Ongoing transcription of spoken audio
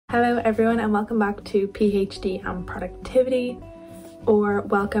Hello everyone and welcome back to PhD and Productivity, or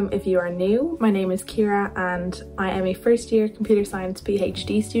welcome if you are new. My name is Kira and I am a first year computer science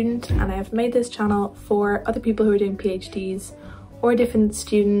PhD student, and I have made this channel for other people who are doing PhDs or different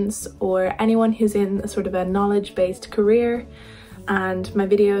students or anyone who's in a sort of a knowledge-based career, and my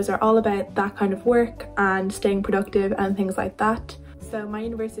videos are all about that kind of work and staying productive and things like that. So my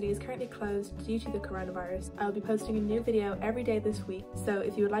university is currently closed due to the coronavirus. I'll be posting a new video every day this week. So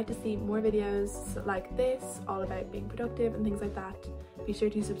if you would like to see more videos like this, all about being productive and things like that, be sure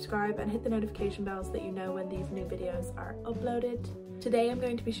to subscribe and hit the notification bell so that you know when these new videos are uploaded. Today I'm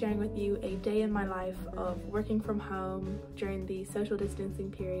going to be sharing with you a day in my life of working from home during the social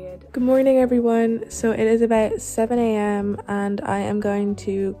distancing period. Good morning everyone. So it is about 7 a.m. and I am going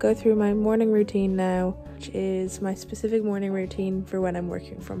to go through my morning routine now, which is my specific morning routine for when I'm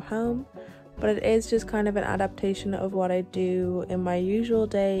working from home. But it is just kind of an adaptation of what I do in my usual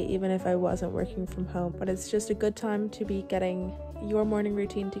day, even if I wasn't working from home. But it's just a good time to be getting your morning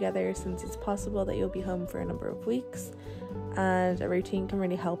routine together, since it's possible that you'll be home for a number of weeks, and a routine can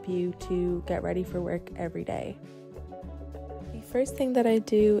really help you to get ready for work every day. The first thing that I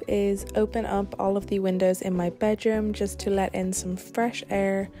do is open up all of the windows in my bedroom just to let in some fresh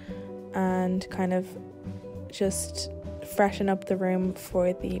air and kind of just freshen up the room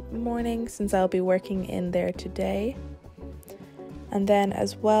for the morning, since I'll be working in there today. And then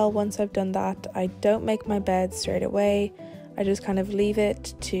as well, once I've done that, I don't make my bed straight away. I just kind of leave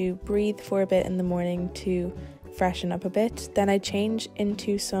it to breathe for a bit in the morning to freshen up a bit. Then I change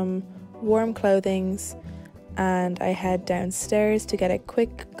into some warm clothings and I head downstairs to get a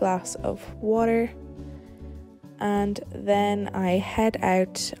quick glass of water. And then I head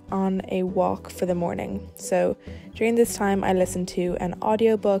out on a walk for the morning. So during this time I listen to an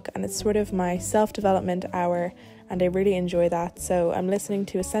audiobook, and it's sort of my self-development hour and I really enjoy that. So I'm listening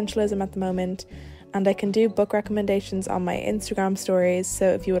to Essentialism at the moment, and I can do book recommendations on my Instagram stories. So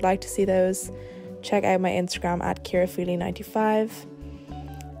if you would like to see those, check out my Instagram at KiraFeely95.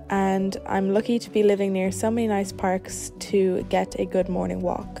 And I'm lucky to be living near so many nice parks to get a good morning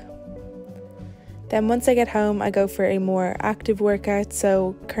walk. Then once I get home, I go for a more active workout.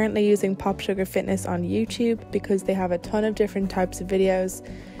 So currently using Pop Sugar Fitness on YouTube because they have a ton of different types of videos,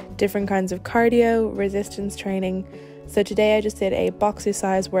 different kinds of cardio, resistance training. So today I just did a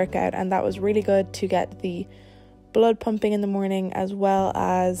Boxercise workout, and that was really good to get the blood pumping in the morning, as well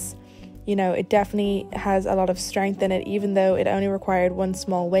as, you know, it definitely has a lot of strength in it, even though it only required one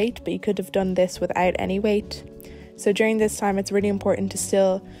small weight, but you could have done this without any weight. So during this time, it's really important to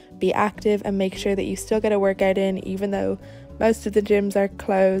still be active and make sure that you still get a workout in, even though most of the gyms are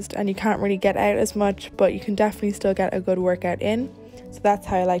closed and you can't really get out as much, but you can definitely still get a good workout in. So that's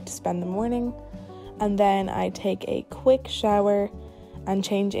how I like to spend the morning. And then I take a quick shower and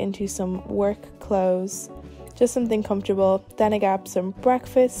change into some work clothes, just something comfortable. Then I get some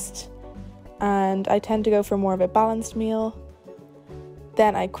breakfast, and I tend to go for more of a balanced meal.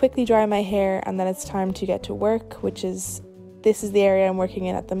 Then I quickly dry my hair, and then it's time to get to work, this is the area I'm working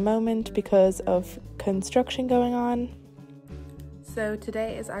in at the moment because of construction going on. So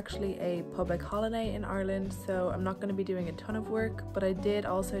today is actually a public holiday in Ireland, so I'm not going to be doing a ton of work, but I did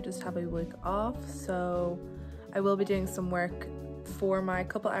also just have a week off, so I will be doing some work for my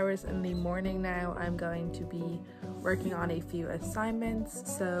couple hours in the morning now. I'm going to be working on a few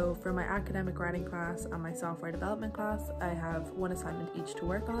assignments. So for my academic writing class and my software development class, I have one assignment each to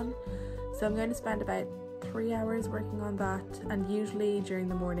work on. So I'm going to spend about 3 hours working on that, and usually during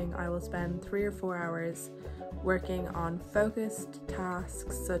the morning I will spend 3 or 4 hours working on focused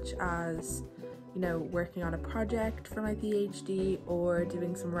tasks, such as, you know, working on a project for my PhD or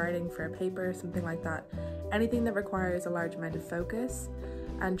doing some writing for a paper, something like that. Anything that requires a large amount of focus.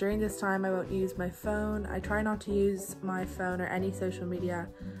 And during this time I won't use my phone. I try not to use my phone or any social media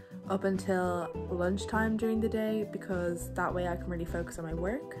up until lunchtime during the day, because that way I can really focus on my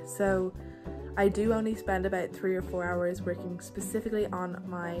work. So I do only spend about 3 or 4 hours working specifically on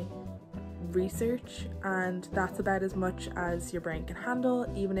my research, and that's about as much as your brain can handle.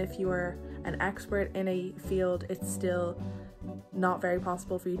 Even if you are an expert in a field, it's still not very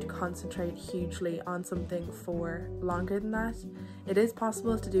possible for you to concentrate hugely on something for longer than that. It is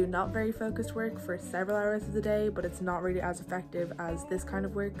possible to do not very focused work for several hours of the day, but it's not really as effective as this kind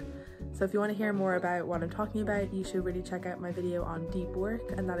of work. So if you want to hear more about what I'm talking about, you should really check out my video on deep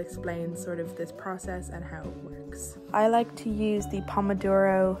work, and that explains sort of this process and how it works. I like to use the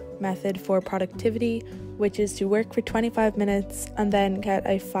Pomodoro method for productivity, which is to work for 25 minutes and then get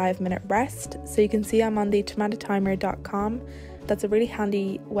a 5-minute rest. So you can see I'm on the tomatatimer.com. that's a really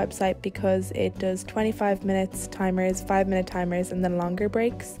handy website because it does 25 minutes timers, 5-minute timers, and then longer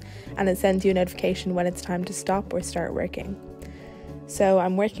breaks, and it sends you a notification when it's time to stop or start working. So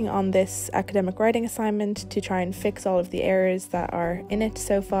I'm working on this academic writing assignment to try and fix all of the errors that are in it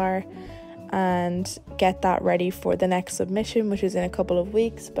so far and get that ready for the next submission, which is in a couple of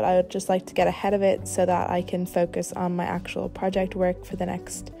weeks, but I would just like to get ahead of it so that I can focus on my actual project work for the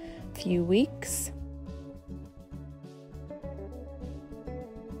next few weeks.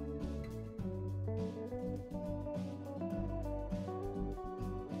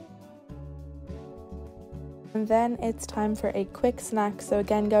 And then it's time for a quick snack, so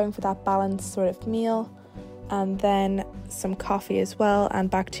again going for that balanced sort of meal, and then some coffee as well, and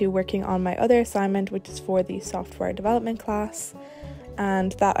back to working on my other assignment, which is for the software development class,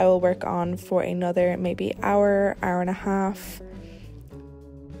 and that I will work on for another maybe hour and a half.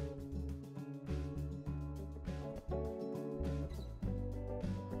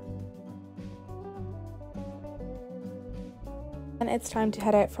 And it's time to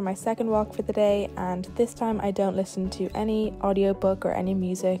head out for my second walk for the day, and this time I don't listen to any audiobook or any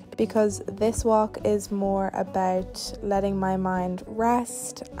music because this walk is more about letting my mind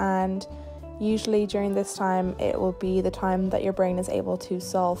rest, and usually during this time it will be the time that your brain is able to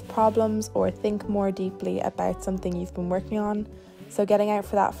solve problems or think more deeply about something you've been working on. So getting out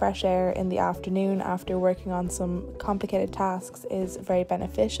for that fresh air in the afternoon after working on some complicated tasks is very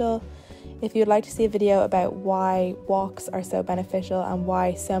beneficial. If you'd like to see a video about why walks are so beneficial and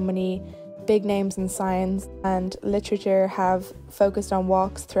why so many big names in science and literature have focused on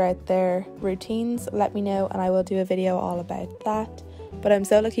walks throughout their routines, let me know and I will do a video all about that. But I'm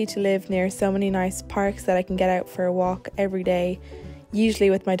so lucky to live near so many nice parks that I can get out for a walk every day, usually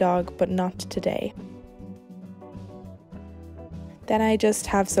with my dog, but not today. Then I just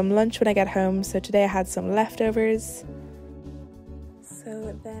have some lunch when I get home, so today I had some leftovers.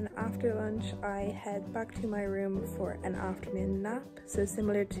 So then after lunch I head back to my room for an afternoon nap, so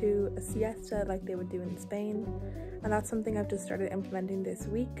similar to a siesta like they would do in Spain, and that's something I've just started implementing this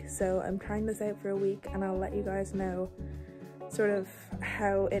week. So I'm trying this out for a week and I'll let you guys know sort of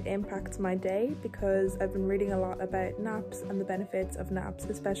how it impacts my day, because I've been reading a lot about naps and the benefits of naps,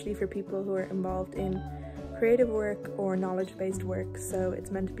 especially for people who are involved in creative work or knowledge-based work, so it's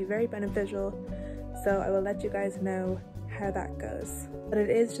meant to be very beneficial. So I will let you guys know how that goes. But it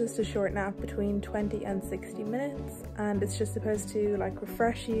is just a short nap between 20 and 60 minutes, and it's just supposed to like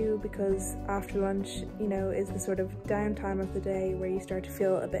refresh you, because after lunch, you know, is the sort of downtime of the day where you start to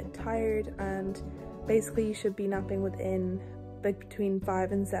feel a bit tired, and basically you should be napping within like between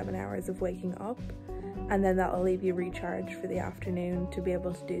 5 and 7 hours of waking up, and then that will leave you recharged for the afternoon to be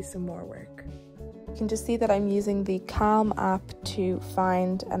able to do some more work. You can just see that I'm using the Calm app to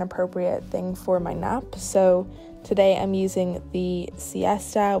find an appropriate thing for my nap. So today I'm using the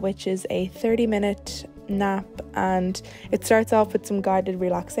siesta, which is a 30-minute nap, and it starts off with some guided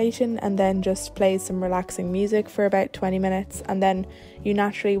relaxation and then just plays some relaxing music for about 20 minutes, and then you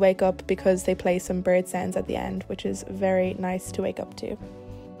naturally wake up because they play some bird sounds at the end, which is very nice to wake up to.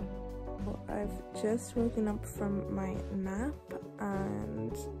 I've just woken up from my nap,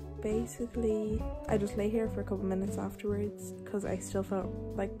 and basically I just lay here for a couple minutes afterwards because I still felt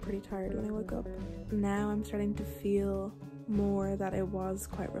like pretty tired when I woke up. Now I'm starting to feel more that it was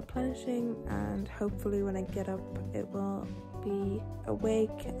quite replenishing, and hopefully when I get up it will be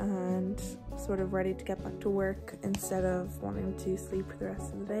awake and sort of ready to get back to work instead of wanting to sleep for the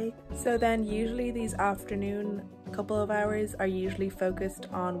rest of the day. So then usually these afternoon couple of hours are usually focused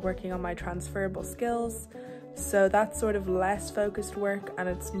on working on my transferable skills. So that's sort of less focused work and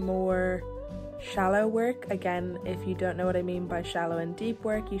it's more shallow work. Again, if you don't know what I mean by shallow and deep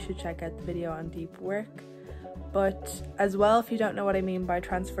work, you should check out the video on deep work. But as well, if you don't know what I mean by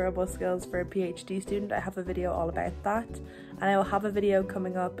transferable skills for a PhD student, I have a video all about that, and I will have a video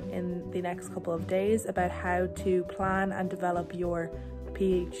coming up in the next couple of days about how to plan and develop your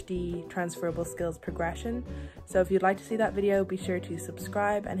PhD transferable skills progression. So if you'd like to see that video, be sure to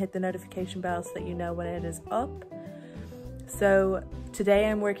subscribe and hit the notification bell so that you know when it is up. So today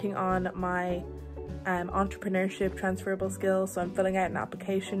I'm working on my entrepreneurship transferable skills, so I'm filling out an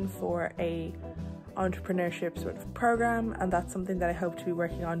application for a entrepreneurship sort of program, and that's something that I hope to be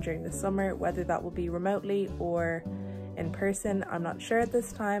working on during the summer. Whether that will be remotely or in person, I'm not sure at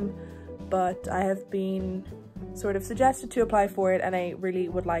this time, but I have been sort of suggested to apply for it and I really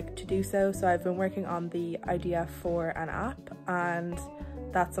would like to do so. So I've been working on the idea for an app, and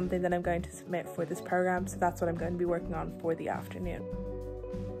that's something that I'm going to submit for this program, so that's what I'm going to be working on for the afternoon.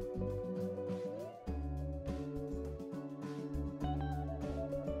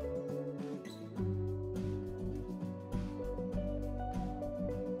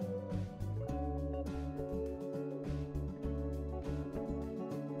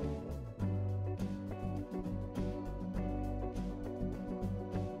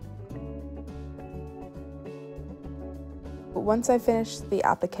 Once I finish the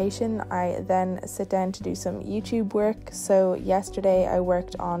application, I then sit down to do some YouTube work. So yesterday I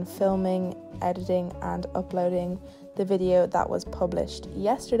worked on filming, editing and uploading the video that was published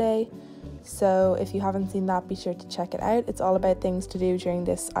yesterday. So if you haven't seen that, be sure to check it out. It's all about things to do during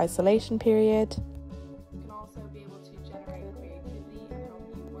this isolation period. You can also be able to generate creativity and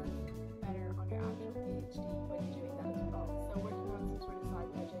help you work better on your actual PhD when you're doing that as well. So working on some sort of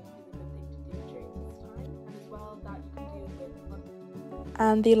side project is a good thing to do during this time, and as well that you can do with lunch.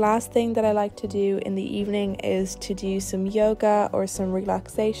 And the last thing that I like to do in the evening is to do some yoga or some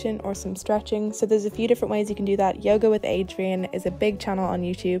relaxation or some stretching. So there's a few different ways you can do that. Yoga with Adriene is a big channel on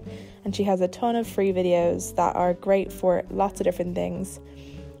YouTube, and she has a ton of free videos that are great for lots of different things.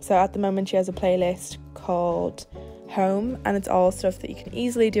 So at the moment she has a playlist called Home, and it's all stuff that you can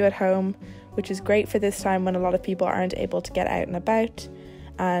easily do at home, which is great for this time when a lot of people aren't able to get out and about,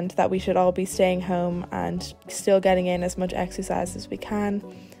 and that we should all be staying home and still getting in as much exercise as we can.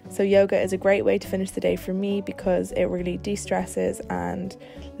 So yoga is a great way to finish the day for me because it really de-stresses and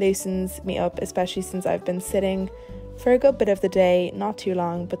loosens me up, especially since I've been sitting for a good bit of the day, not too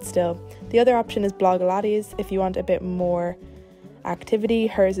long, but still. The other option is Pilates if you want a bit more activity.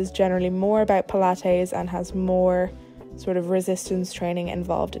 Hers is generally more about Pilates and has more sort of resistance training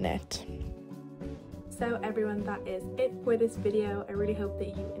involved in it. So everyone, that is it for this video. I really hope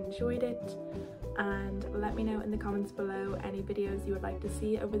that you enjoyed it, and let me know in the comments below any videos you would like to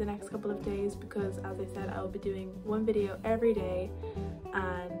see over the next couple of days, because as I said, I'll be doing one video every day,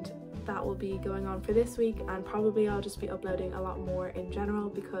 and that will be going on for this week, and probably I'll just be uploading a lot more in general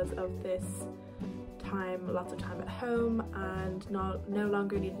because of this time, lots of time at home and no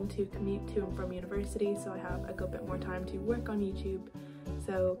longer needing to commute to and from university, so I have a good bit more time to work on YouTube.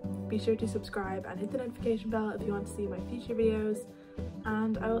 So be sure to subscribe and hit the notification bell if you want to see my future videos,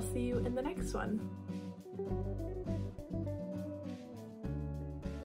 and I will see you in the next one.